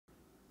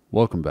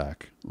Welcome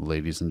back,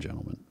 ladies and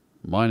gentlemen.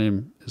 My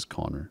name is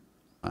Connor.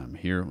 I'm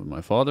here with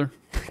my father,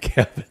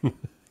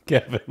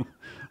 Kevin.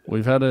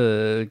 We've had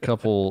a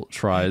couple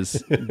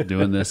tries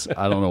doing this.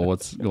 I don't know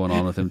what's going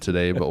on with him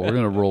today, but we're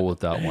going to roll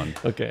with that one.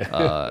 Okay.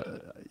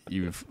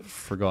 You've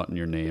forgotten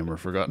your name or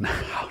forgotten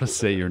how to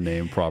say your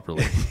name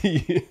properly.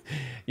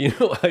 You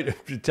know, I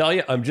have to tell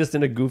you, I'm just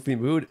in a goofy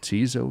mood.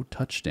 Teezo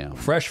Touchdown.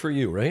 Fresh for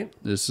you, right?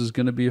 This is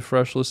going to be a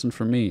fresh listen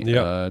for me.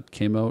 Yeah. It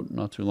came out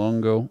not too long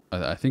ago.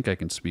 I think I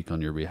can speak on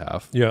your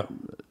behalf. Yeah.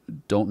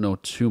 Don't know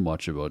too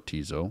much about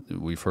Teezo.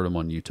 We've heard him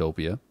on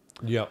Utopia.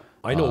 Yeah.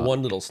 I know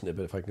one little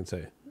snippet, if I can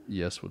say.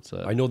 Yes, what's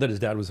that? I know that his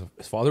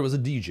father was a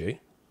DJ.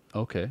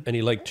 Okay. And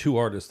he liked two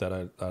artists that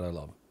I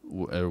love.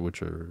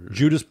 Which are?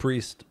 Judas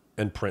Priest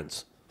and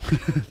Prince.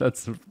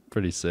 That's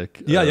pretty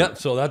sick. Yeah.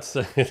 So that's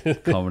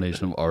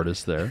combination of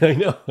artists there. I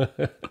know.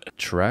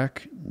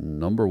 Track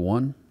number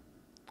 1.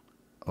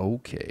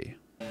 Okay.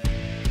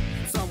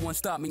 Someone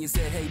stopped me and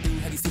said, "Hey dude,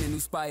 have you seen a new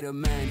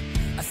Spider-Man?"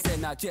 I said,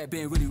 "Not yet,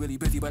 been really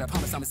busy, but I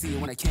promise I'ma see it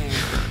when I can."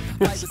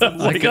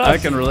 I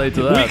can relate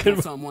to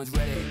that. Someone's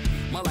ready.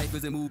 My life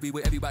is a movie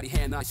where everybody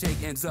hand on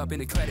shake ends up in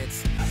the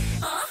credits.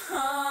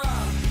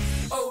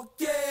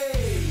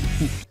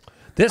 Okay.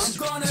 This,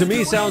 to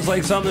me, sounds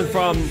like something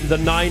from the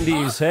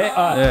 90s, hey?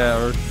 Yeah,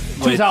 or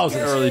 2000s.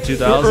 Early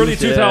 2000s. Early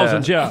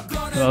 2000s, yeah.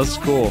 That's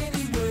cool.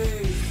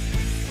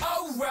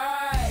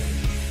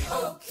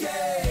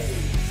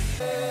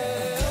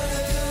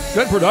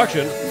 Good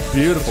production.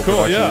 Beautiful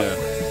cool, production, yeah.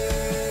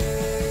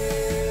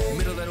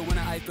 Middle of the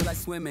winter, I feel like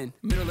swimming.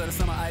 Middle of the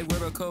summer, I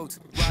wear a coat.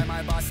 Ride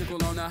my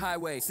bicycle on the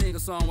highway. Sing a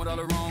song with all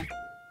the wrong.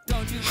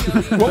 Don't you tell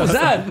me. What was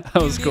that?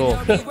 That was cool.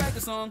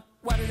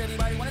 Why does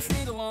everybody want to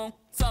sing along?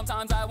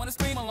 Sometimes I want to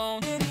scream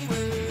along.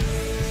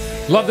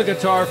 Love the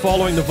guitar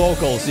following the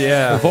vocals.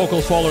 Yeah. The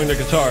vocals following the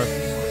guitar.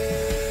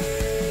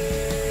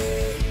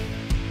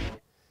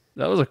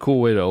 That was a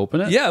cool way to open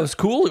it. Yeah, it was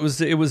cool. It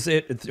was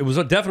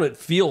a definite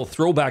feel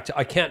throwback to.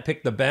 I can't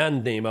pick the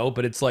band name out,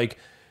 but it's like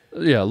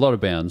Yeah, a lot of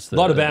bands. a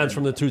lot of bands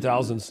from the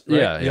 2000s.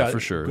 Right? Yeah,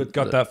 for sure.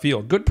 Got that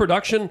feel. Good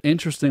production.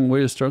 Interesting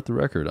way to start the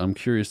record. I'm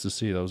curious to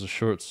see. That was a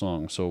short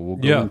song, so we'll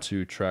go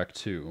into track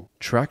 2.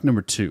 Track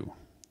number 2.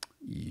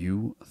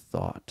 You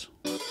Thought.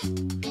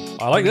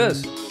 I like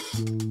this.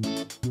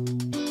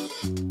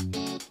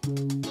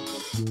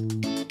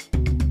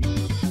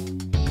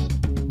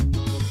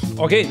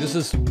 Okay, this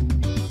is.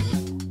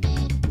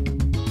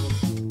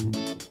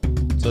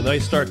 It's a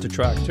nice start to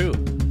track 2.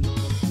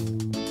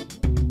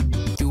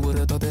 You would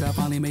have thought that I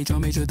finally made your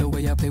major the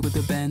way I play with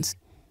the bands.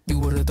 You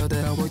would have thought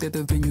that I worked at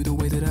the venue the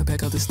way that I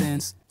pack out the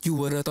stands. You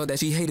would have thought that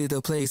she hated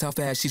the place, how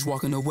fast she's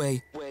walking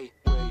away.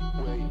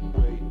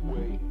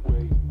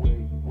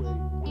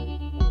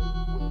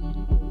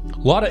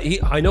 A lot of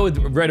I know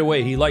right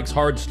away he likes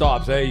hard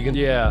stops. Hey, you can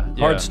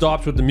hard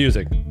stops with the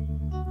music.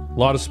 A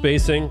lot of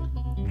spacing.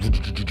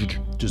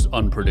 Just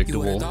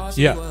unpredictable.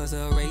 Yeah. Was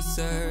a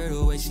racer,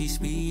 the way she's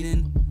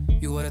speeding.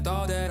 You would have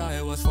thought that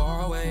I was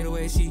far away, the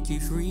way she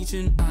keeps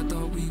reaching. I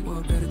thought we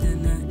were better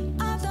than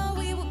that. I thought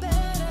we were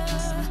better.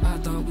 I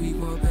thought we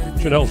were better.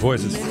 Janelle's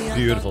voice is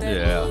beautiful.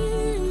 Yeah. I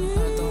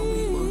thought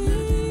we were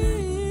better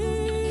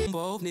than that.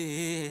 Both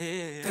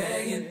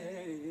begging.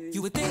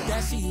 You would think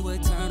that she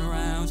would turn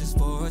around just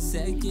for a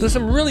second. There's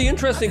some really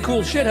interesting,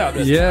 cool shit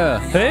happening. Yeah.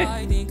 Hey?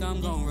 I think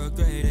I'm gonna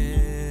regret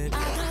it. I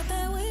thought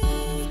that we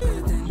were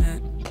better than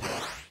that.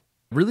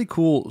 Really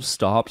cool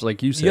stops,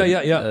 like you said.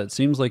 Yeah. It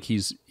seems like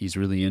he's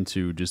really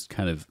into just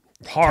kind of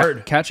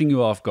Hard. catching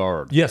you off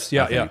guard. Yes,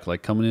 I think.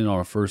 Like coming in on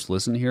our first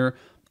listen here,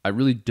 I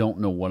really don't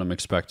know what I'm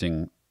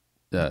expecting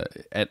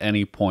at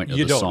any point of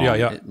the song.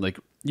 Like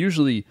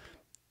usually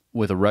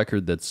with a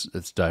record that's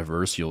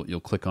diverse, you'll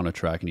click on a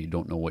track and you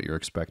don't know what you're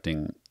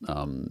expecting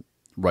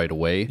right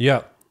away.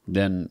 Yeah.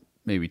 Then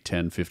maybe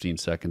 10, 15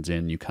 seconds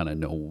in, you kind of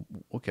know,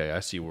 okay, I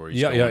see where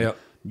he's going. Yeah.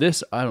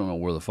 This, I don't know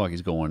where the fuck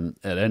he's going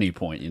at any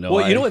point, you know?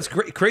 Well, you know what's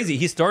crazy?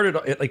 He started,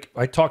 like,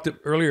 I talked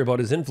earlier about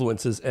his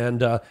influences,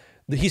 and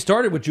he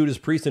started with Judas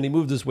Priest, and he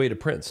moved his way to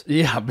Prince.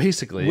 Yeah,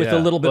 basically. With a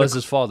little bit of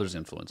his father's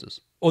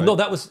influences. Oh,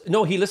 right?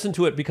 No, he listened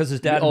to it because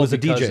his dad was a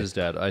DJ. His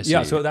dad, I see.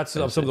 Yeah, so that's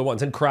some of the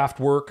ones. And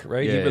Kraftwerk,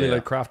 right? He really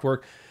liked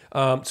Kraftwerk.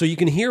 So you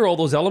can hear all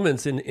those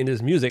elements in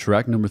his music.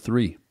 Track number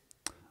 3.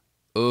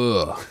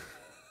 Ugh.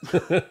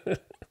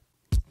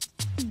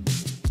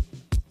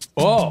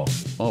 Oh,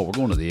 we're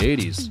going to the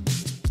 80s.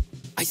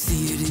 I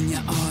see it in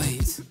your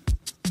eyes.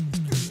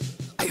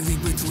 I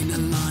read between the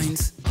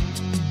lines.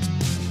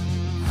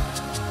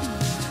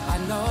 I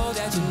know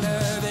that you're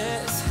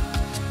nervous.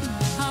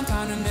 I'm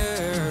kind of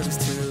nervous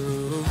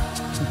too.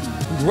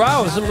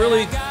 wow, some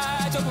really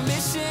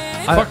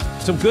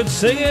some good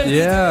singing.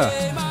 Yeah.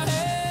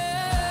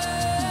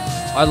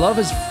 I love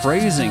his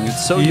phrasing.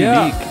 It's so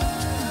unique.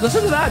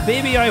 Listen to that,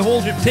 baby. I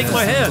hold you. Take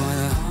my hand.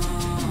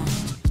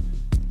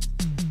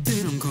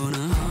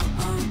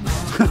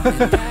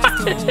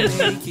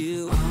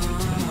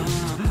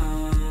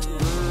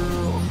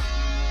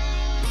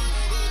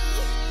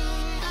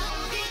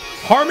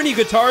 Harmony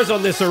guitars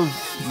on this are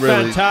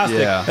fantastic.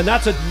 Yeah. And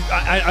that's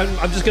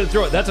I'm just going to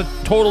throw it. That's a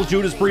total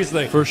Judas Priest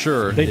thing. For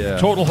sure.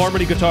 Total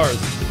harmony guitars.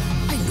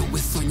 I know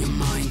what's on your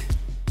mind.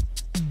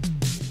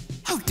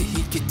 How did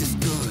he get this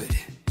good?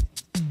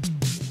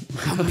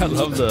 I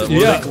love the...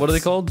 What are they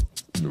called?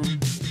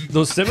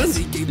 Those Simmons?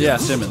 Yeah,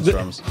 Simmons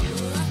drums.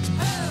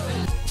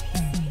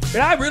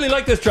 Yeah, I really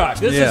like this track.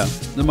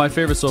 This is my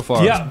favorite so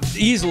far. Yeah,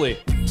 easily.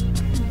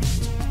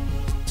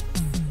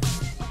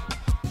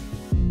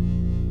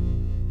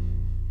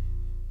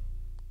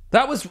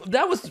 That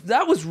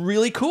was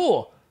really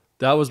cool.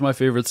 That was my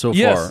favorite so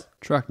far.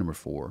 Track number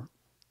 4,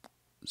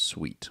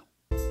 Sweet.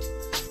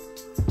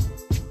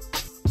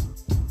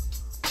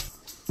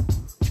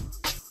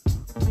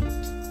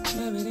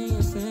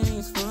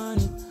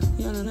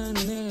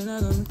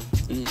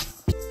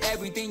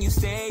 Everything you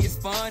say is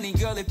funny,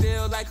 girl. It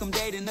feel like I'm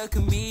dating a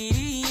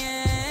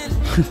comedian.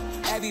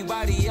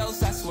 Everybody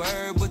else, I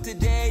swear, but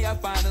today I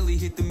finally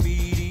hit the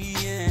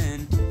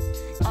median.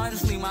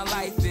 Honestly, my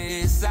life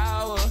is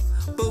sour,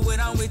 but when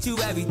I'm with you,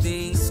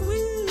 everything's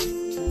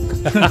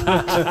sweet.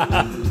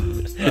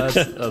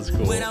 That's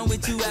cool. When I'm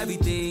with you,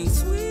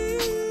 everything's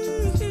sweet.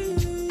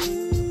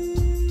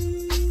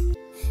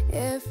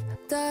 If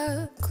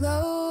the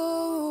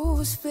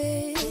clothes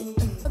fit,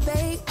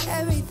 babe,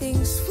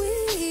 everything's sweet.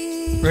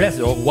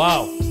 Oh,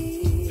 wow.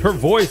 Her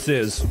voice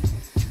is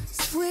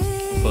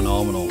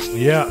phenomenal.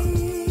 Yeah.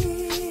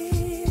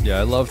 Yeah,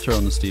 I loved her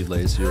on the Steve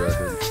Lacy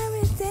record.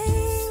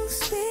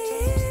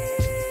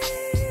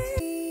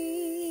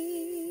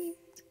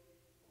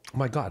 Oh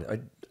my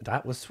God,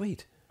 that was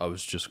sweet. I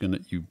was just gonna...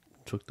 You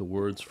took the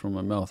words from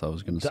my mouth. I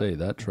was gonna say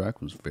that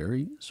track was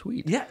very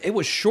sweet. Yeah, it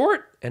was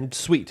short and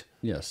sweet.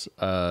 Yes,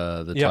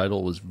 the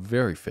title was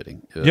very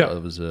fitting.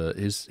 It was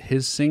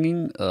his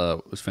singing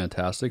was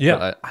fantastic. Yeah,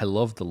 but I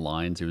loved the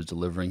lines he was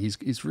delivering.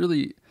 He's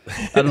really,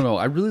 I don't know.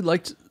 I really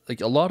liked,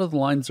 like, a lot of the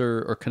lines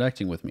are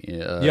connecting with me.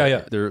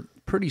 They're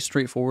pretty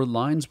straightforward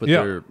lines, but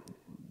they're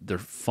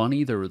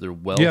funny. They're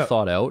well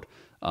thought out.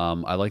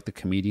 I like the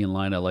comedian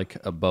line. I like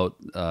about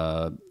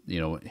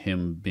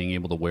him being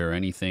able to wear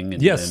anything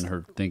and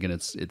her thinking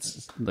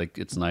it's like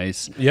it's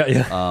nice.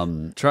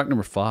 Track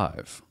number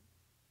 5,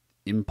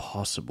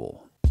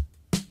 Impossible.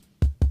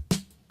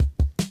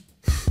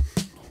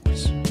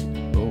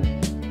 Oh,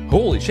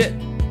 holy shit!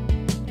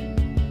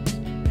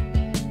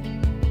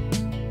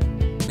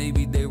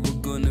 Maybe they were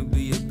gonna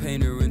be a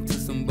painter until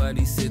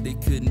somebody said they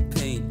couldn't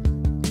paint.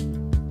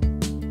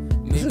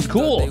 This is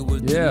cool. They were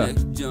the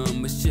next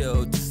John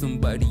Michelle to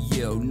somebody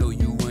yell, no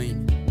you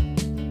ain't.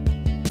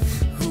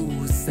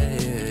 Who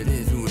said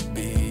it would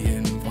be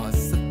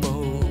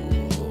impossible?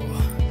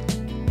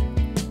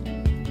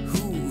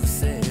 Who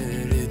said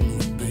it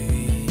would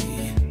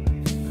be?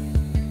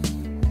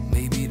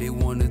 Maybe they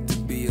wanted to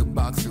be a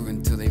boxer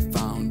until they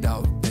found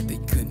out that they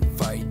couldn't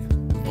fight.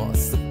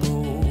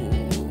 Impossible.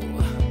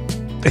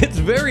 It's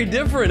very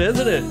different,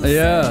 isn't it?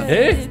 Yeah.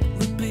 Hey?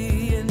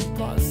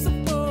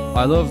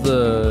 I love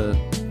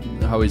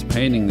how he's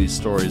painting these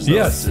stories. Though.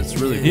 Yes,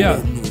 it's really cool.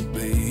 Yeah.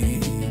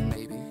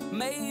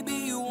 Maybe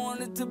you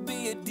wanted to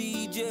be a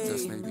DJ.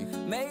 Just maybe.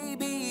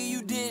 Maybe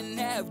you didn't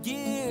have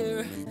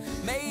gear.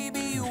 Maybe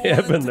you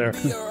wanted to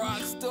be a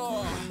rock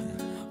star.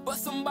 But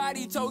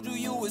somebody told you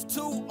you was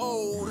too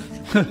old.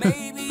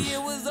 Maybe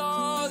it was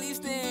all these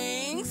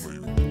things.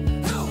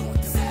 Who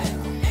said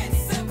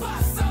it's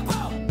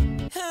impossible?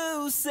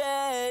 Who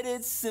said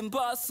it's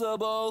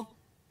impossible?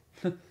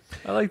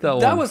 I like that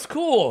one. That was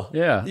cool.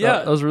 Yeah,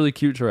 that was a really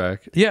cute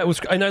track. Yeah, it was,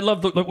 and I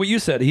love what you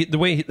said. The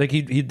way he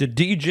did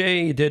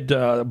DJ, he did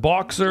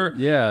boxer.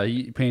 Yeah,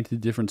 he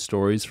painted different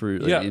stories for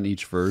in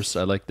each verse.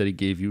 I like that he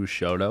gave you a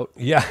shout out.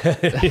 Yeah,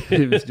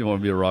 you want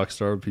to be a rock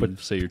star, people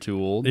say you're too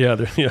old. Yeah,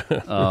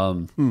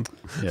 I'm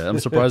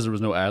surprised there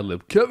was no ad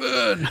lib.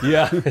 Kevin.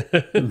 Yeah,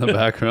 in the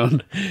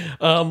background.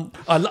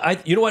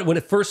 You know what? When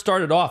it first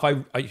started off,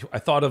 I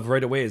thought of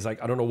right away is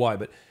like, I don't know why,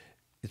 but.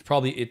 It's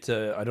probably I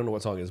don't know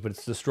what song it is, but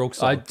it's the Stroke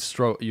song.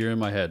 You're in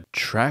my head.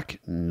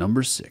 Track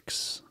number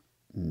 6,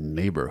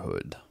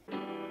 Neighborhood.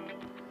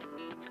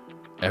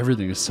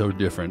 Everything is so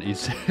different.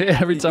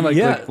 Every time I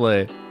click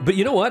play. But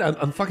you know what?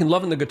 I'm fucking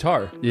loving the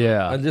guitar.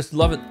 Yeah. I just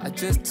love it. I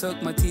just took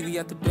my TV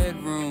out the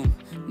bedroom.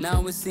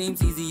 Now it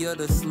seems easier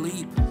to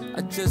sleep.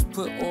 I just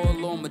put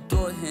oil on my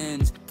door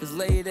hinge, cause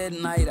late at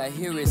night I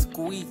hear it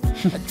squeak.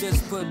 I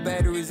just put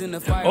batteries in the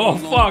fire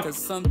alarm, cause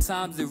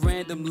sometimes it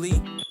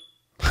randomly.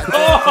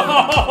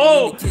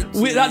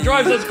 That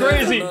drives us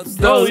crazy.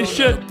 Holy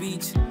shit.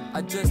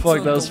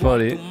 Fuck, that was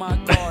funny. I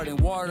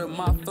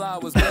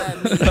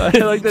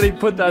like that he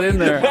put that in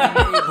there.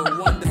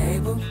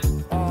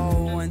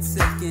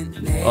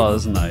 Oh,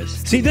 that's nice.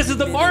 See, this is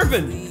the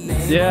Marvin.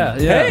 Yeah.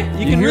 Hey,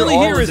 you can really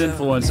hear his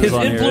influences. His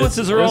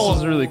influences are all.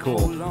 This is really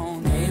cool.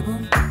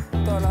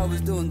 Thought I was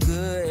doing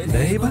good.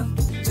 Neighbor.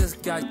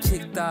 Just got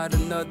kicked out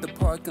another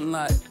parking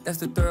lot. That's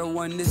the 3rd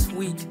one this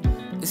week.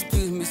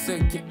 Excuse me, sir.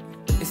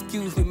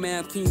 Excuse me,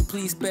 ma'am, can you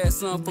please spare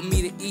some for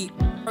me to eat?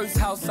 First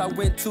house I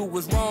went to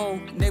was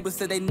wrong. Neighbors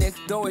said they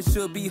next door and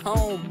should be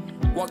home.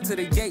 Walk to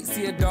the gate,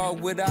 see a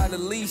dog without a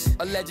leash.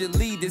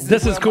 Allegedly,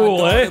 this is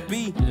cool, eh?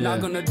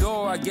 Knock on the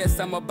door, I guess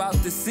I'm about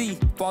to see.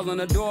 Fall on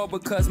the door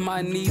because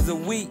my knees are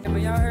weak.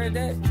 Y'all heard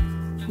that?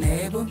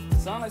 Neighbor,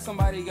 sound like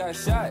somebody got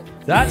shot.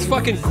 That's neighbor,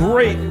 fucking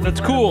great.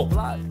 That's cool.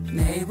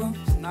 Neighbor,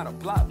 not a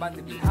block, about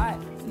to be hot.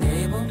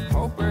 Neighbor,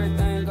 hope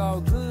everything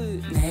all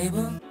good.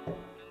 Neighbor.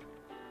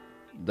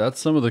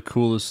 That's some of the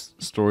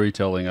coolest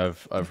storytelling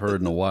I've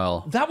heard in a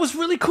while. That was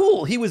really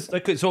cool. He was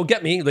like, so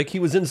get me, like he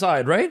was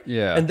inside, right?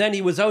 Yeah. And then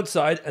he was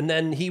outside, and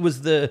then he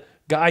was the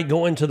guy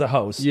going to the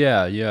house.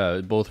 Yeah,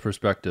 both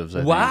perspectives.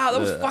 I wow,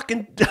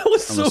 think. That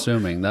was I'm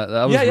assuming that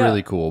was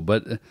really cool,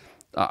 but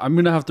I'm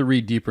gonna have to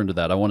read deeper into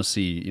that. I want to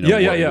see,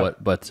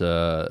 what. But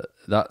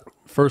that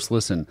first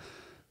listen.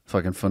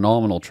 Fucking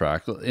phenomenal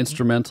track,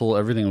 instrumental.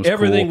 Everything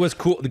was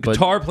cool. The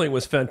guitar playing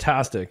was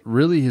fantastic.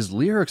 Really, his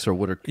lyrics are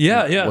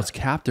what's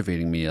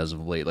captivating me as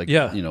of late. Like,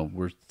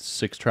 we're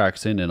 6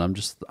 tracks in, and I'm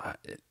just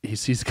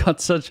he's got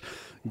such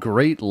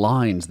great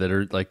lines that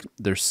are like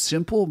they're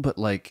simple, but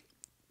like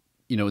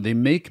they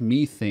make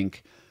me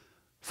think.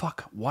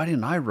 Fuck, why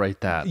didn't I write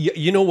that?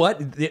 You know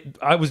what?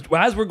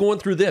 As we're going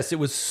through this, it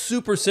was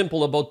super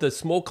simple about the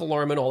smoke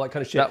alarm and all that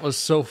kind of shit. That was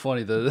so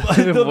funny. The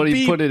when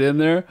he put it in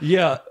there.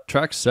 Yeah.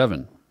 Track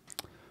 7.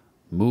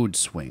 Mood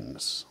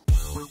swings.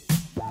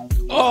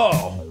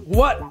 Oh,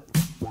 what?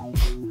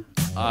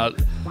 I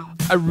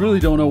really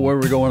don't know where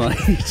we're going on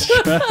each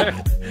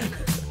track.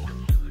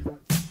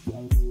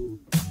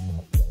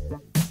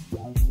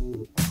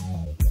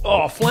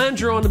 Oh,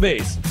 flanger on the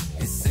bass.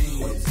 It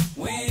seems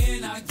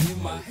when I get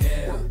my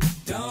hair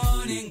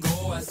done and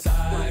go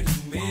outside,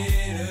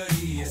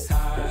 humidity is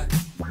high.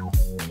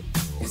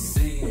 It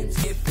seems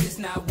if it's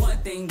not one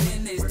thing,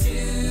 then it's 2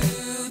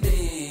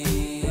 things.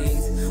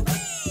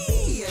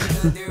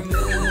 Another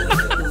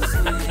mood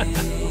swing.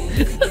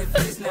 If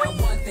it's not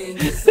one thing,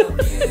 it's a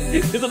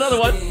few. Here's another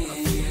one.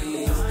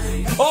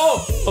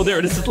 Oh, there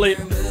it is. It's late.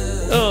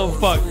 Oh,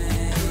 fuck.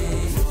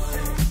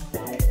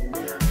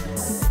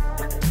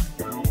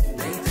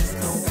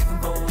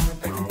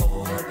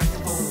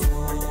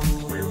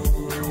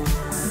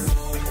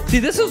 See,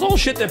 this is all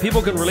shit that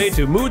people can relate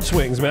to. Mood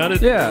swings, man. No,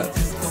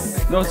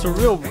 it's a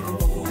real,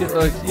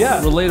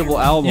 relatable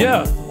album.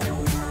 Yeah.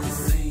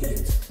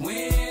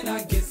 When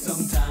I get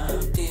some time,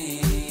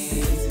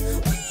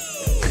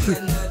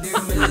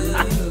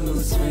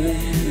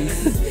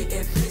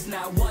 if it's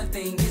not one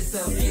thing, it's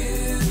a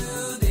few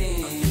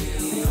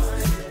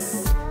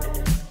things.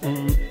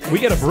 We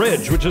get a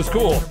bridge, which is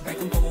cool.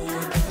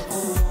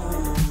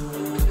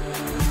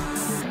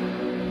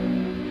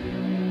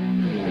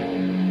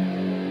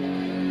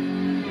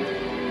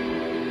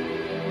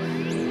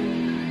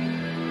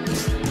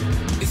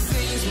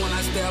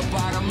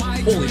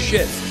 Holy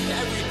shit.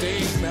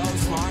 Everything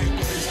smells like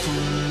ice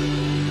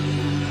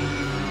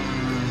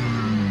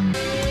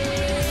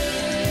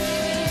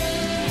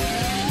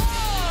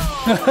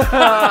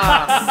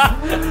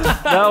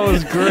That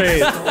was great.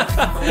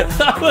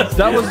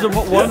 That was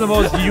one of the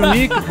most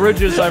unique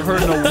bridges I've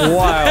heard in a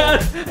while.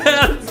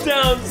 Hands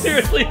down,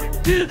 seriously.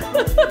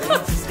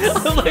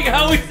 I'm like,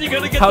 how is he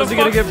gonna get? How's he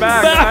gonna get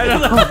back? I know.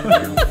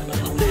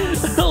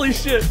 Holy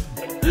shit.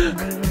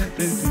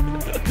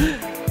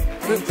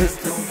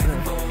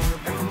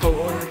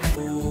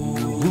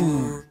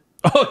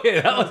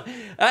 Okay, that was.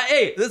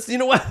 Hey, this. You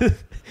know what?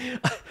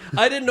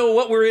 I didn't know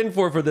what we're in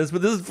for this,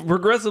 but this is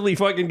progressively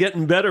fucking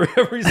getting better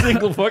every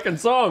single fucking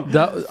song.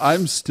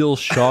 I'm still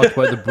shocked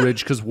by the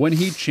bridge because when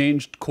he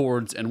changed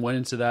chords and went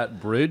into that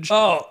bridge,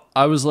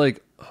 I was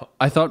like,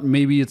 I thought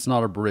maybe it's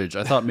not a bridge.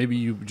 I thought maybe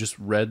you just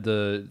read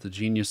the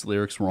Genius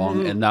lyrics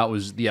wrong, and that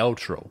was the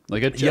outro.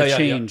 Like a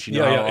change, you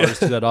know,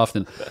 artists do that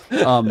often.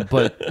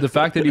 But the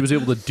fact that he was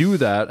able to do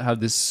that, have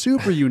this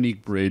super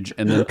unique bridge,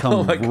 and then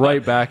come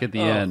right back at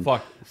the end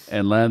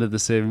and land at the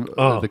same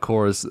the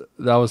chorus,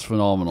 that was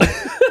phenomenal.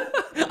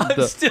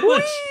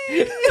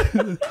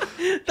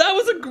 That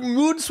was a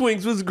mood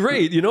swings was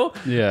great, you know.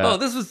 Yeah. Oh,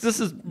 this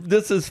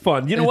is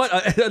fun. You know what?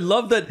 I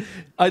love that.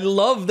 I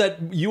love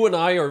that you and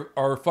I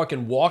are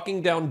fucking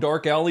walking down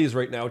dark alleys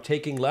right now,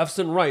 taking lefts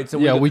and rights.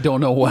 And we don't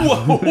know what.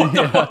 Whoa, what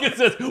the fuck is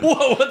this?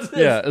 Whoa, what's this?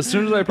 Yeah. As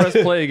soon as I press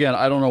play again,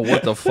 I don't know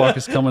what the fuck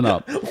is coming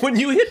up. When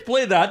you hit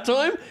play that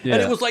time,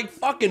 and it was like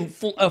fucking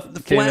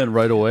came in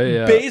right away.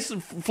 Yeah. Bass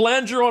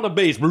flanger on a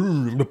bass.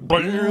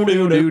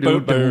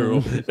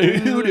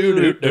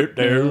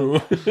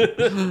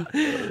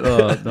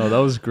 No,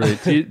 that was great.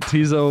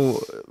 Teezo,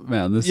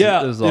 man, this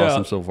is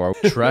awesome so far.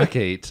 Track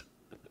 8,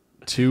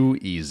 Too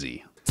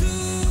Easy.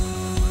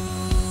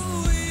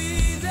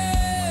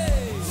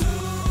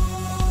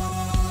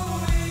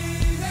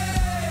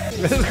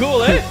 This is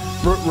cool, eh?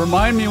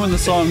 Remind me when the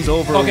song's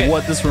over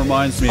what this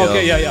reminds me of.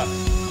 Okay, yeah.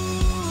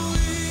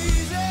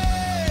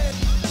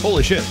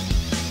 Holy shit.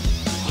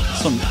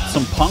 Some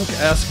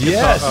punk-esque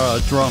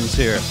drums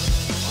here.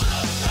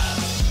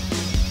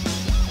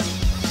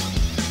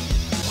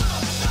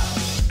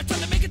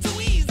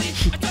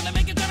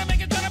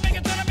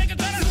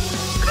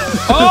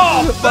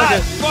 Oh,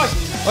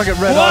 fucking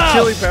Red Hot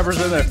Chili Peppers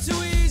in there.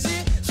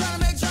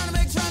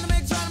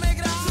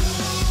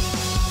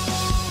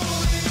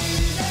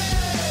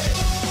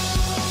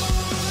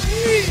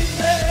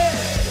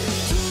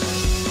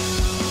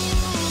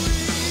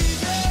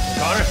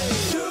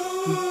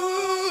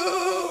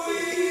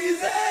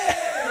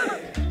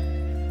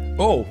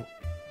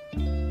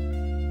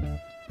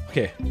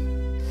 Okay.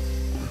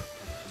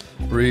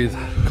 Breathe.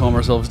 Calm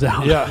ourselves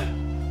down. Yeah.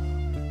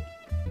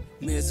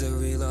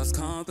 Misery loves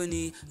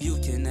company. You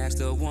can ask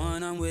the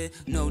one I'm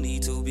with. No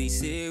need to be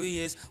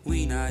serious.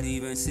 We not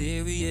even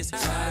serious.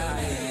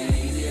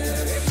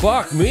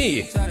 Fuck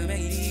me.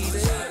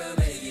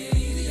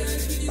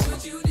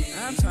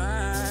 I'm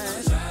trying.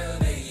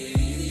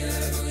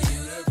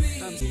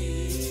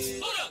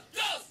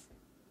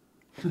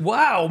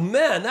 Wow,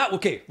 man. That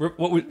okay.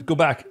 What we go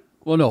back.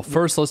 Well, no.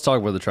 First, let's talk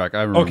about the track.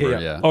 I remember.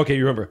 Okay, yeah. Okay,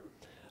 you remember.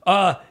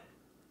 That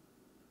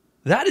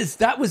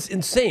was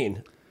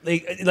insane.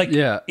 Like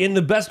yeah. In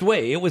the best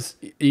way. It was.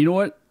 You know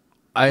what?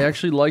 I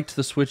actually liked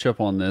the switch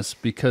up on this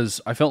because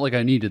I felt like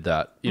I needed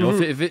that. You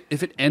know, if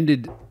it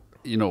ended,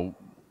 you know,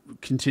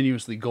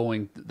 continuously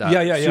going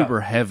that super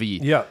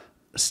heavy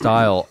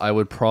style, I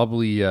would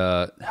probably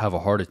have a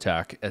heart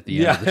attack at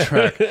the end of the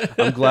track.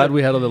 I'm glad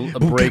we had a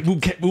break. I'm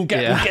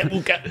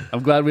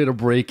glad we had a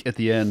break at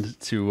the end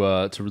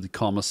to really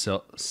calm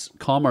ourselves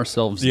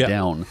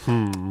down.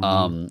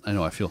 I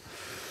know I feel.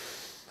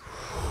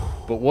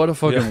 But what a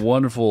fucking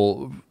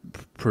wonderful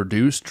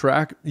produced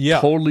track. Yeah.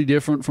 Totally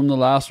different from the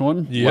last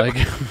one. Yeah. Like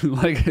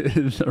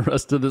the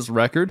rest of this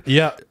record.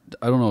 Yeah.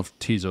 I don't know if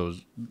Teezo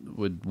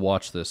would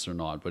watch this or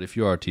not, but if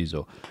you are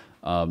Teezo,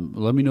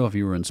 let me know if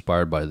you were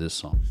inspired by this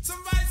song.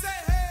 Somebody say,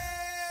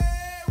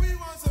 hey, we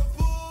want some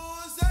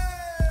pussy.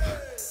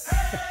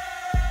 Hey,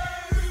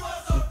 we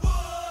want some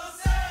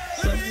pussy.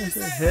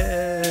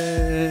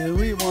 Hey,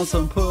 we want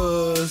some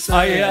pussy.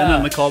 Oh, yeah. And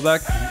then the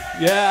callback.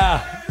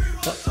 Yeah.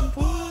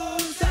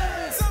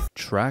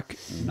 Track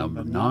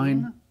number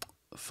 9,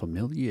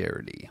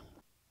 Familiarity.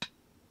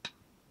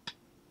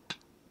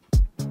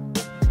 So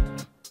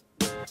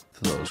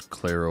that was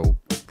Claro,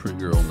 Pretty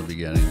Girl in the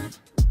beginning.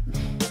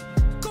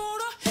 Go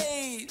to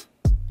hate.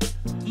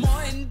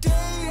 Morning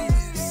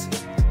days.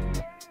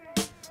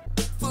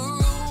 For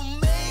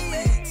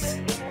roommates.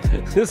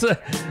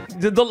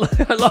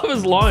 I love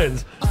his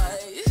lines. I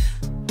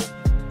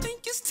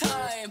think it's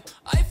time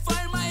I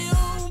find my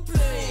own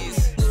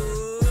place.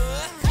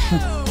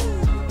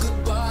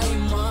 Goodbye,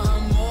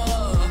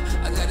 mama.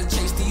 I gotta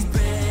chase these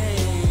bands.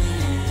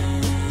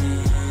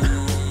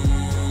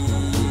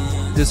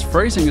 His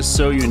phrasing is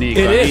so unique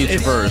on each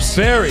verse.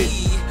 Very.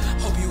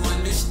 Hope you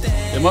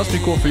understand. It must be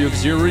cool for you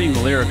because you're reading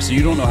the lyrics, so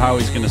you don't know how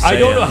he's going to say it. I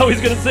don't know how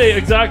he's gonna say it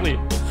exactly.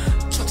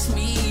 Trust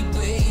me,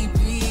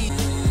 baby.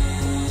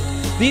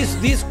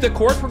 The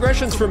chord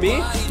progressions for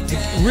me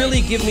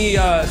really give me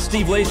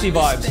Steve Lacy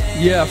vibes.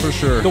 Yeah, for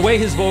sure. The way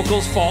his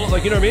vocals fall,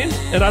 like, you know what I mean?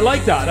 And I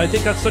like that. I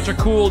think that's such a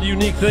cool,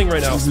 unique thing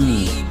right now.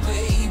 Baby,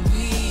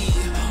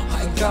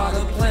 I got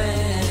a plan.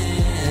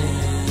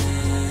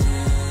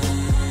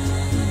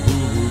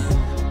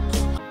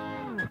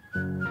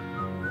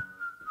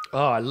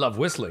 Oh, I love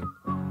whistling.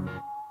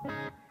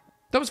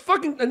 That was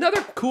fucking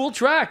another cool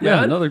track, Yeah,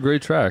 man. another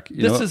great track.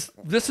 This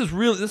is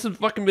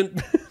fucking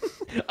been.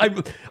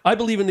 I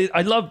believe in the.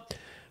 I love.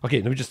 Okay,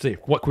 let me just say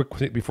what quick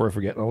thing before I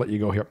forget. And I'll let you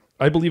go here.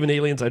 I believe in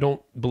aliens. I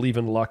don't believe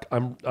in luck.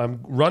 I'm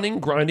running,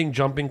 grinding,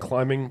 jumping,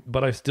 climbing,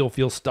 but I still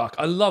feel stuck.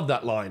 I love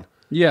that line.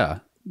 Yeah.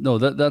 No,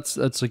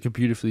 that's like a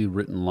beautifully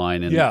written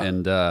line,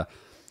 and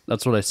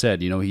that's what I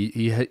said. You know,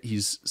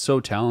 he's so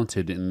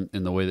talented in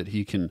the way that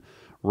he can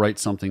write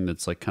something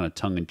that's like kind of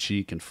tongue in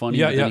cheek and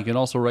funny. But then he can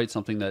also write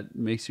something that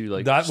makes you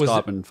like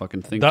stop and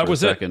fucking think for a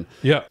second.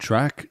 Yeah.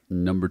 Track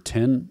number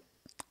 10.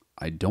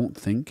 I don't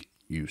think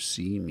you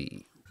see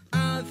me.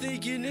 I don't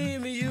think you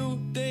need me, you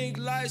think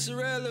life's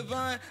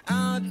irrelevant.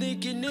 I don't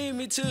think you need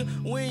me to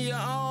win your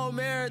own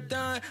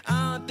marathon.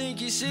 I don't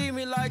think you see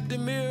me like the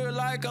mirror,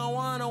 like I'm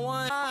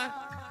one-on-one.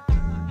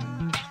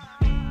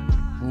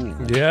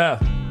 Yeah.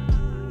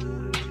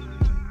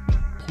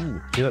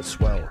 Ooh, yeah, that's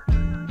swell.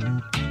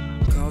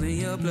 Calling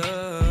your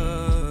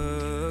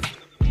bluff.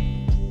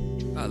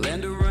 I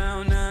land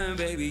around 9,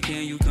 baby.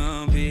 Can you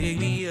come pick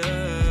me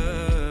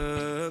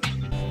up?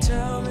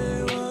 Tell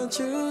me what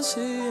you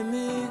see in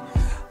me.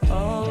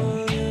 All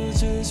of you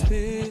just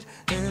speed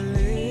and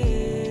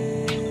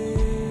leave.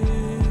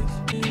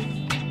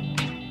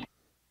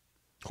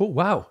 Oh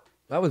wow,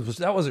 that was a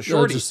Shorty.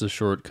 shorty. Just a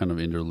short kind of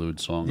interlude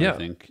song, I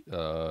think.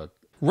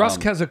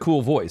 Rusk has a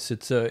cool voice.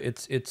 It's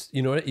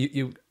you know,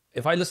 you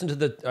if I listened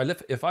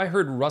to if I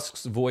heard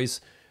Rusk's voice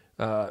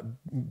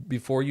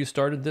before you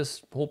started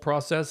this whole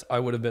process, I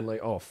would have been like,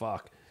 oh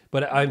fuck.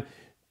 But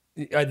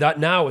that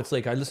now it's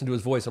like I listen to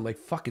his voice, I'm like,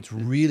 fuck, it's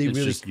really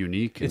just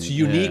unique. It's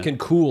unique and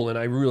cool, and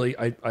I mean,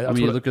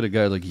 you look at a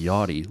guy like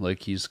Yachty,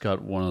 like he's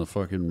got one of the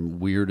fucking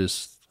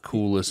weirdest,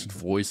 coolest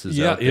voices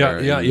out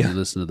there. You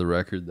listen to the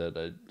record that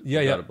I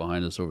got it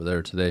behind us over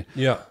there today.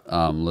 Yeah.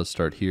 Let's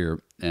start here.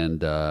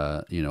 And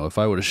you know, if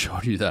I would have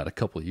showed you that a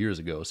couple of years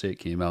ago, say it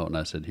came out and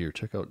I said, here,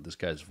 check out this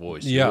guy's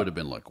voice, you would have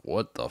been like,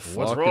 what the fuck?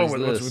 What's wrong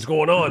with this? What's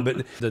going on?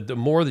 But the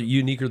more the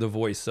uniquer the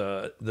voice,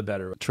 the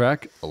better.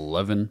 Track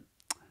 11,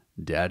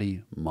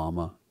 Daddy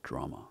Mama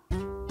Drama.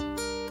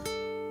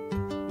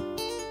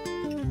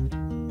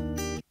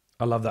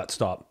 I love that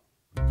stop.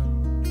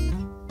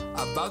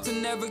 About to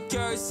never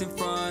curse in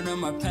front of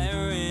my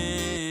parents.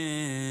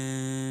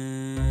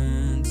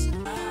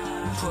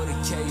 Put a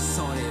case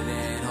on it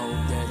and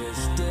hope that it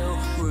still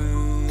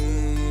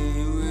rings.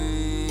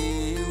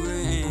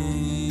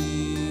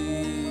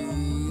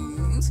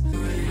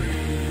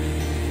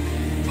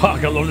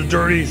 Fuck, I love the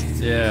dirties.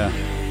 Yeah.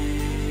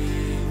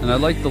 And I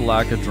like the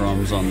lack of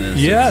drums on this.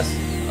 Yes.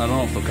 I don't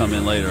know if they'll come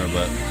in later,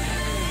 but...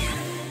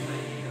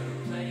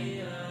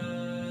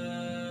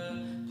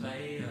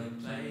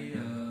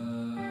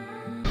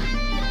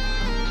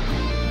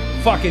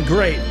 Fucking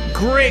great.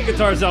 Great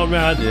guitar sound,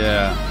 man.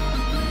 Yeah.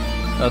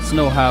 That's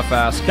no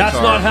half-ass guitar.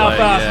 That's not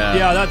half-ass. Yeah.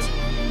 Yeah, that's...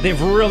 They've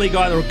really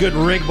got a good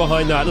rig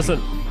behind that. Listen.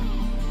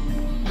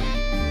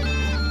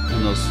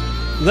 And those...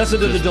 Listen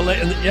to the delay.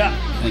 And yeah.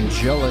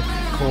 Angelic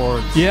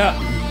chords. Yeah.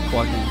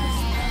 Fucking...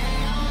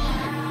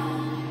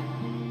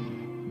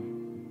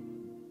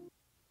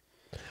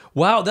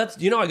 Wow, that's...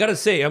 You know, I gotta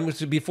say,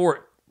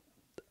 before...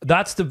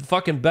 That's the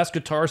fucking best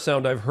guitar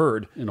sound I've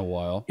heard in a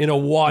while. In a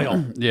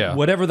while, yeah.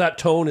 Whatever that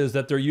tone is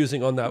that they're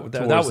using on that.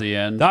 Towards the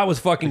end, that was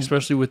fucking.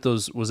 Especially with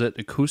those, was it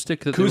acoustic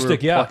that they were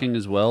plucking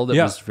as well? That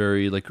was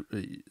very like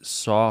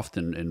soft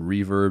and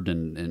reverbed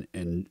and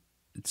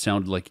it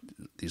sounded like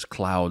these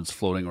clouds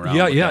floating around.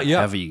 Yeah.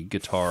 Heavy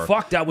guitar.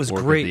 Fuck, that was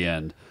great. At the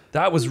end.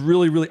 That was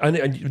really.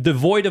 And the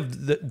void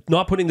of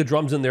not putting the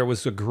drums in there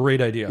was a great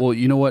idea. Well,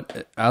 you know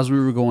what? As we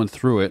were going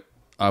through it,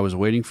 I was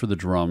waiting for the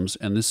drums,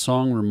 and this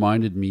song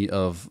reminded me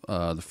of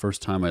the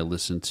first time I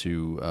listened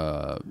to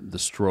The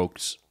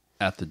Strokes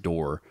At the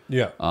Door.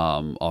 Yeah.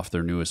 Off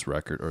their newest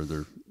record, or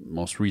their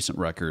most recent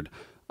record,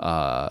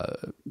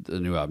 the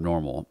new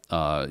Abnormal.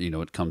 You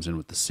know, it comes in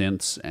with the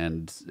synths,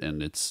 and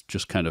it's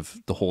just kind of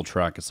the whole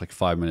track. It's like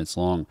 5 minutes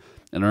long.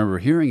 And I remember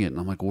hearing it, and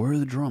I'm like, where are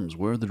the drums?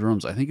 Where are the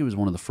drums? I think it was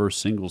one of the first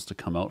singles to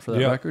come out for that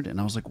record, and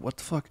I was like, what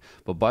the fuck?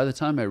 But by the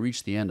time I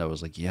reached the end, I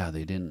was like, yeah,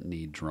 they didn't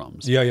need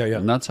drums. Yeah.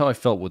 And that's how I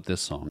felt with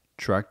this song.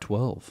 Track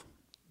 12,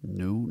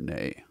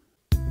 Monáe.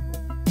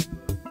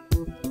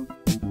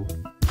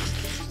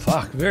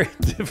 Fuck, very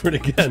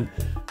different again.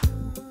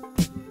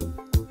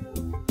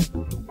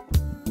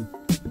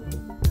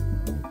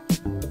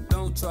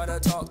 Try to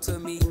talk to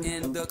me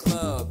in the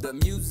club. The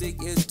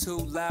music is too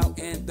loud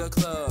in the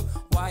club.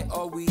 Why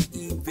are we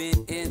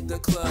even in the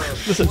club?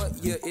 What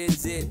year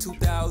is it?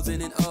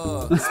 2000 and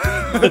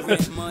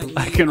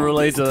I can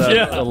relate to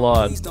that a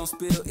lot. Please don't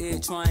spill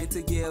it trying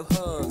to give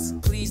hugs.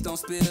 Please don't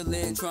spill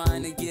it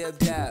trying to give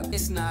dab.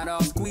 It's not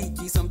all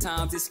squeaky,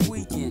 sometimes it's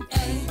squeaking.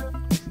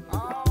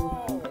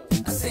 Oh,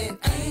 I said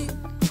ain't.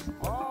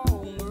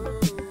 Oh,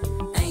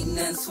 ain't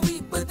nothing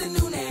sweet but the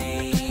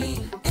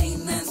Monáe.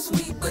 Ain't nothing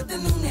sweet but the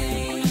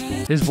Monáe.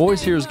 His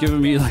voice here is giving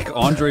me like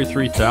Andre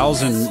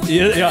 3000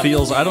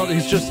 feels. I don't.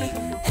 He's just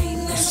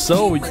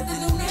so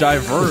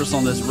diverse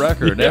on this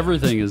record.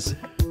 Everything is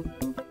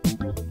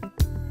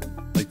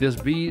like this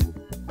beat.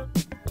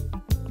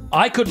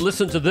 I could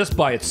listen to this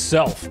by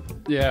itself.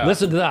 Yeah.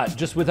 Listen to that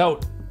just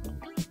without.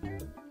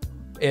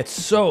 It's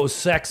so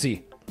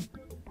sexy.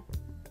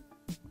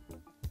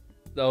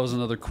 That was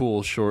another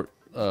cool short.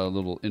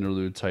 Little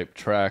interlude type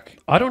track.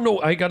 I don't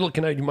know. I gotta look.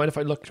 Do you mind if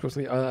I look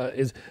quickly?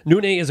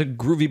 Monáe is a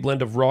groovy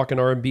blend of rock and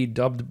R&B,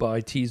 dubbed by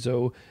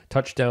Teezo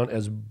Touchdown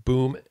as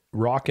boom,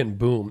 rock and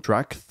boom.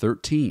 Track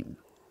 13,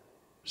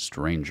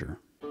 Stranger.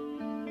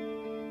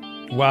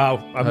 Wow,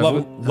 I'm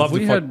loving. Have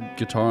we had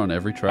guitar on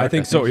every track? I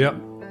think so. Yeah.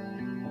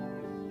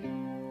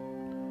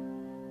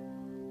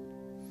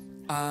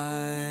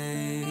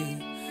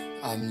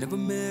 I've never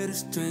met a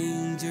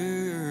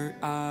stranger.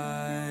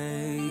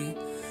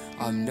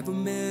 I've never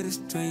met a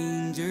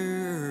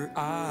stranger,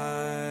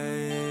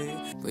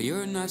 but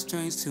you're not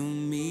strange to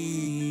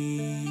me.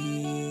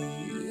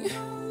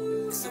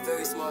 It's a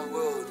very small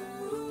world.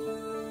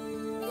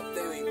 A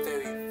very,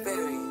 very,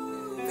 very,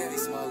 very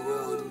small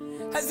world.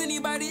 Has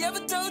anybody ever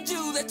told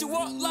you that you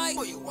walk like...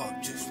 Boy, you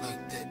walk just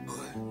like that,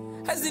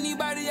 boy. Has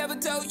anybody ever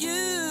told you...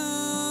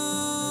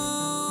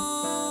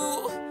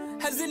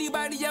 Has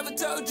anybody ever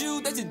told you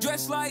that you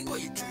dress like... Boy,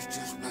 you dress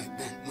just like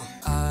that, boy.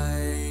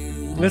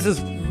 This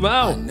is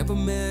wow.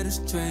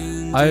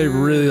 I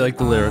really like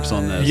the lyrics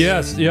on this.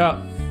 Yes,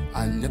 yeah.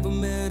 I never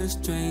met a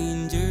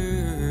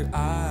stranger.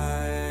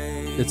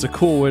 It's a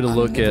cool way to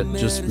look at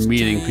just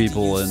meeting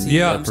people and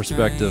that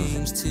perspective.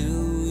 That's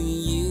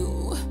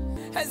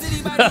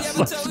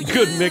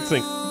good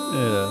mixing.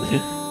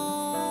 Yeah.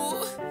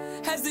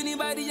 Has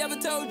anybody ever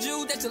told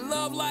you that you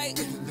love like?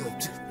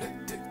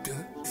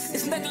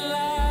 It's nothing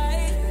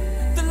like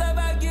the love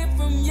I get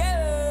from you.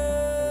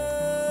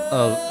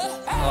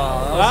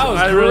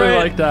 I really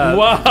like that.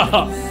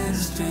 Wow.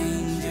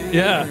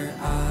 Yeah.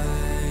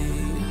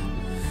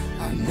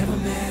 I've never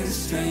met a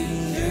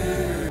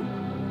stranger.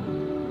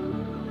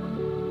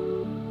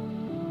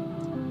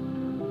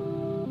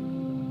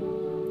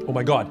 Oh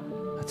my God.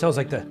 That sounds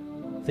like the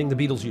thing the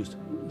Beatles used.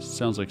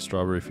 Sounds like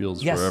Strawberry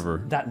Fields Yes,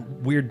 Forever. That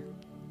weird.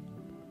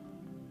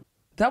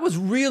 That was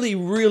really,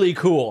 really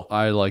cool.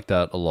 I like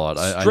that a lot.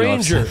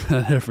 Stranger. I know I've said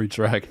that every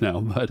track now,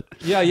 but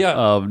yeah.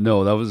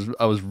 No,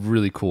 that was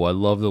really cool. I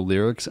love the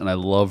lyrics, and I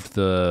loved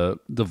the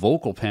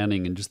vocal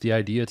panning and just the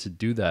idea to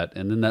do that.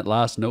 And then that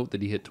last note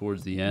that he hit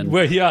towards the end,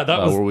 where we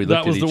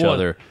looked at each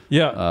other.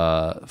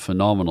 Yeah,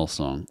 phenomenal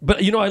song.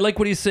 But I like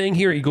what he's saying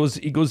here. He goes.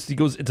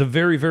 It's a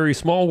very, very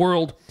small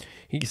world.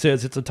 He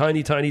says it's a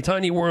tiny, tiny,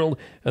 tiny world,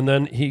 and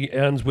then he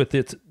ends with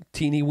it's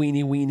teeny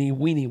weeny weeny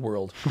weeny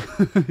world.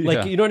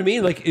 Like you know what I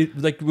mean? Like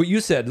like what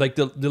you said. Like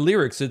the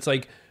lyrics. It's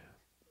like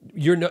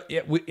you're not.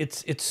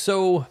 It's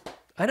so.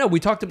 I know we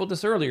talked about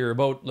this earlier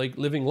about like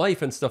living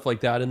life and stuff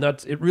like that, and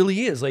it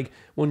really is like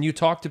when you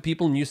talk to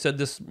people, and you said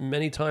this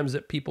many times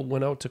that people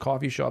went out to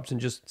coffee shops and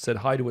just said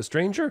hi to a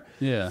stranger.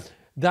 Yeah,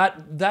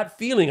 that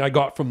feeling I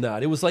got from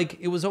that. It was like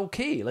it was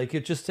okay. Like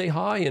it just say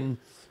hi and.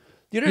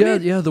 You know what I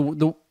mean? Yeah.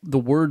 The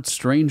word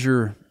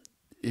stranger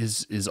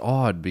is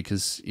odd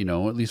because,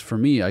 at least for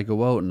me, I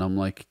go out and I'm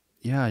like,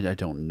 yeah, I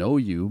don't know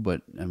you,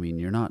 but I mean,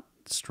 you're not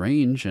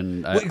strange,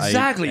 and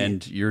exactly.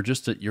 And you're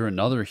just you're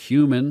another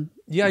human,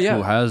 who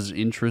has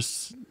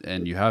interests,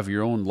 and you have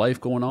your own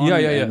life going on,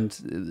 and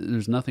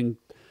there's nothing,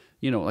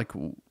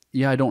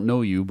 I don't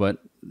know you, but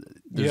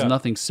there's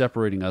nothing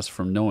separating us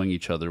from knowing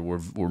each other.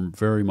 We're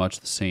very much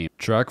the same.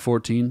 Track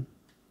 14,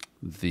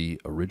 the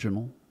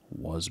original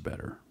was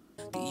better.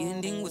 The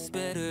ending was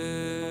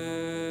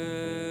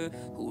better.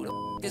 Who the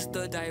f is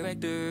the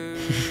director?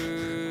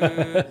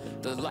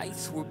 The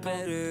lights were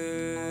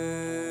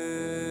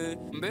better.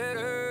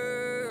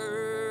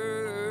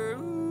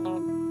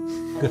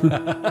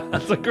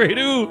 That's a great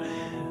ooh.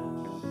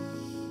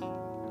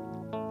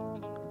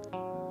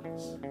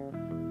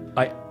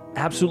 I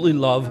absolutely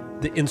love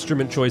the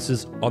instrument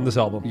choices on this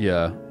album.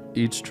 Yeah,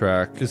 each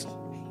track is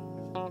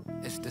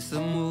this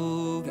a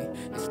movie?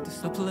 Is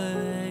this a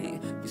play?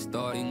 You're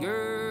starting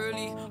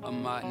early, a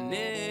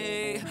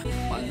matinee.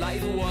 My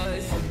life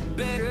was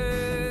better.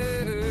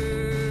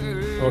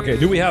 Okay,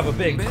 do we have a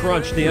big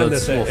crunch to end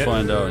this? We'll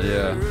find out,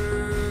 yeah.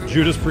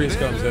 Judas Priest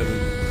comes in.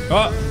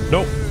 Oh,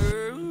 nope.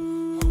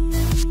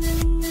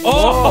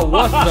 Oh,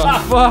 what the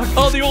fuck?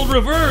 Oh, the old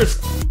reverse.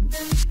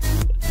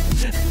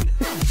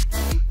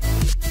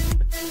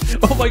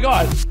 Oh my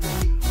god.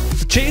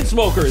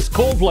 Chainsmokers,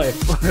 Coldplay.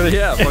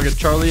 Yeah, fucking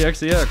Charlie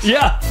XCX.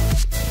 Yeah.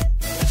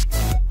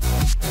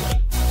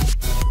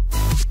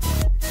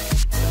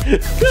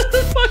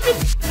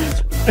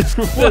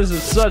 This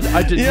is such.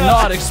 I did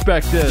not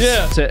expect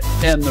this to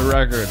end the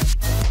record,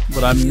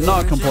 but I'm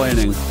not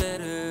complaining.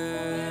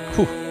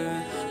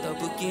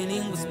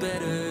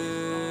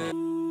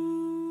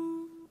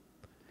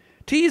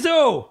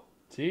 Teezo.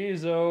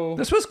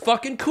 This was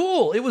fucking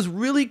cool. It was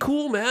really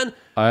cool, man.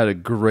 I had a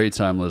great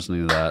time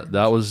listening to that.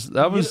 That was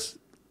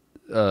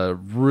a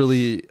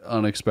really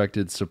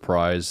unexpected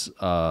surprise.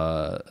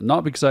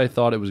 Not because I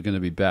thought it was going to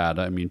be bad.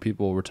 I mean,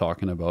 people were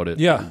talking about it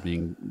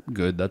being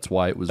good. That's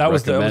why it was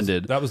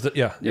recommended. Lots of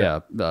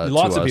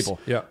people.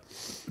 Yeah.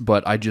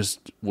 But I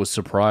just was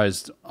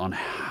surprised on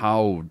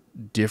how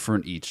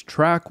different each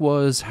track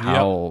was.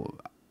 How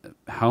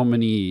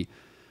many.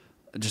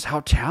 Just how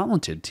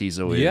talented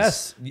Teezo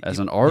is as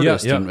an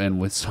artist, and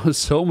with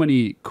so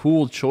many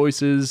cool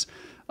choices.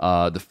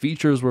 The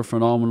features were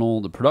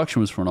phenomenal. The production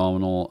was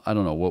phenomenal. I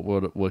don't know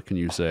what can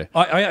you say?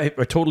 I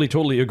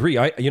totally agree.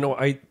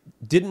 I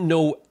didn't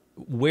know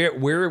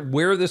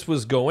where this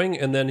was going,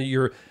 and then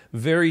you're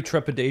very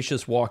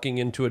trepidatious walking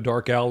into a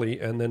dark alley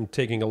and then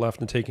taking a left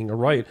and taking a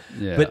right.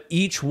 Yeah. But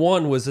each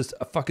one was just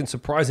a fucking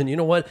surprise. And you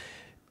know what?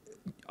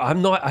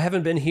 I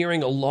haven't been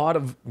hearing a lot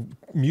of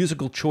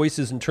musical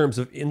choices in terms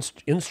of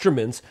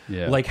instruments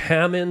like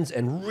Hammonds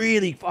and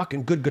really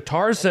fucking good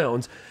guitar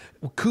sounds,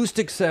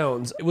 acoustic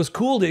sounds. It was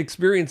cool to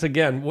experience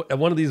again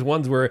one of these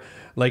ones where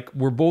like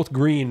we're both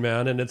green,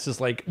 man, and it's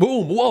just like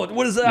boom, whoa,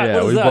 what is that?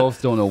 Yeah, we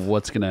both don't know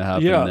what's gonna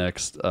happen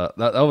next. That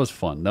was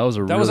fun. That was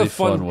a really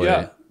fun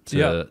way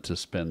to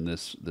spend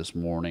this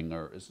morning,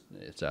 or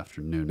it's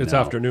afternoon. It's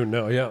afternoon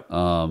now. Yeah.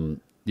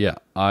 Yeah,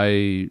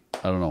 I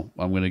don't know.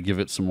 I'm going to give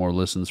it some more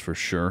listens for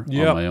sure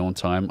on my own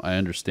time. I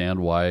understand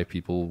why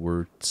people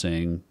were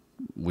saying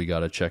we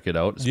got to check it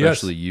out,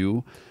 especially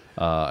you.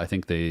 I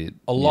think a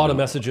lot of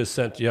messages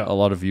sent. Yeah, a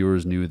lot of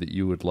viewers knew that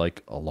you would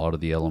like a lot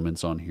of the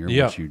elements on here,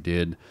 which you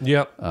did.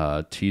 Yeah.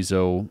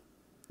 Teezo,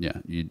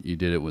 you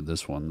did it with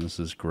this one. This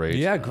is great.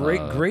 Yeah,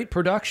 great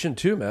production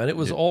too, man. It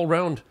was all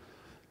round.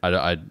 I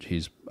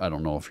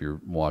don't know if you're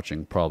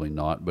watching, probably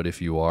not, but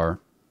if you are,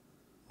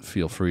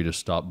 feel free to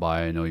stop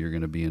by. I know you're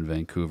going to be in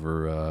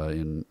Vancouver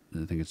in,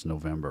 I think it's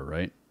November,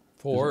 right?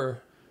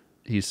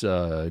 He's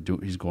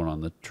going on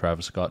the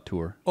Travis Scott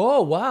tour.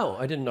 Oh wow,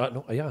 I did not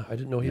know. Yeah, I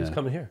didn't know he was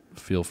coming here.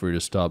 Feel free to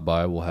stop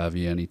by. We'll have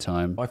you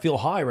anytime. I feel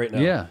high right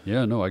now.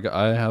 Yeah. No,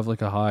 I have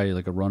like a high,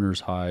 like a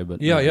runner's high,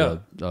 but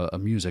a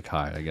music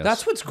high, I guess.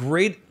 That's what's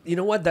great. You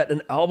know what? That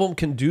an album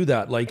can do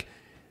that. Like,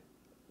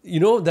 you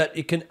know, that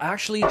it can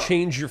actually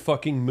change your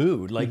fucking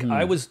mood. Like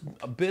I was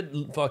a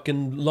bit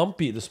fucking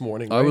lumpy this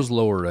morning. Right? I was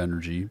lower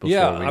energy before we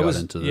got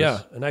into this.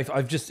 Yeah, and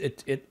I've just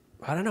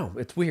I don't know.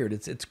 It's weird.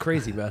 It's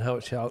crazy, man, how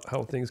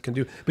things can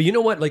do. But you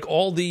know what? Like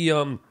all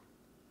the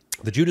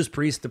Judas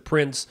Priest, the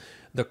Prince,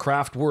 the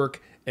Kraftwerk,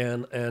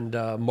 and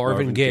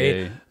Marvin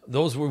Gaye.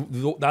 That's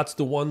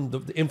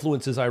the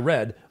influences I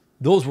read.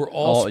 Those were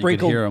all sprinkled. You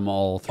could hear them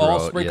all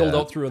sprinkled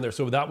out through in there.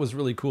 So that was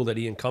really cool that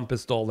he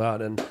encompassed all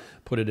that and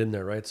put it in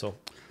there, right? So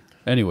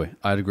anyway,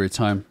 I had a great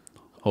time.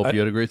 Hope you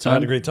had a great time. I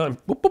had a great time.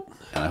 Boop, boop.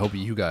 And I hope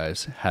you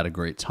guys had a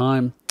great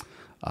time.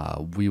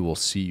 We will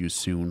see you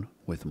soon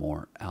with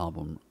more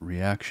album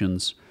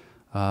reactions.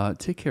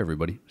 Take care,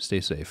 everybody.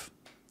 Stay safe.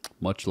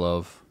 Much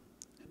love.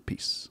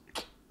 Peace.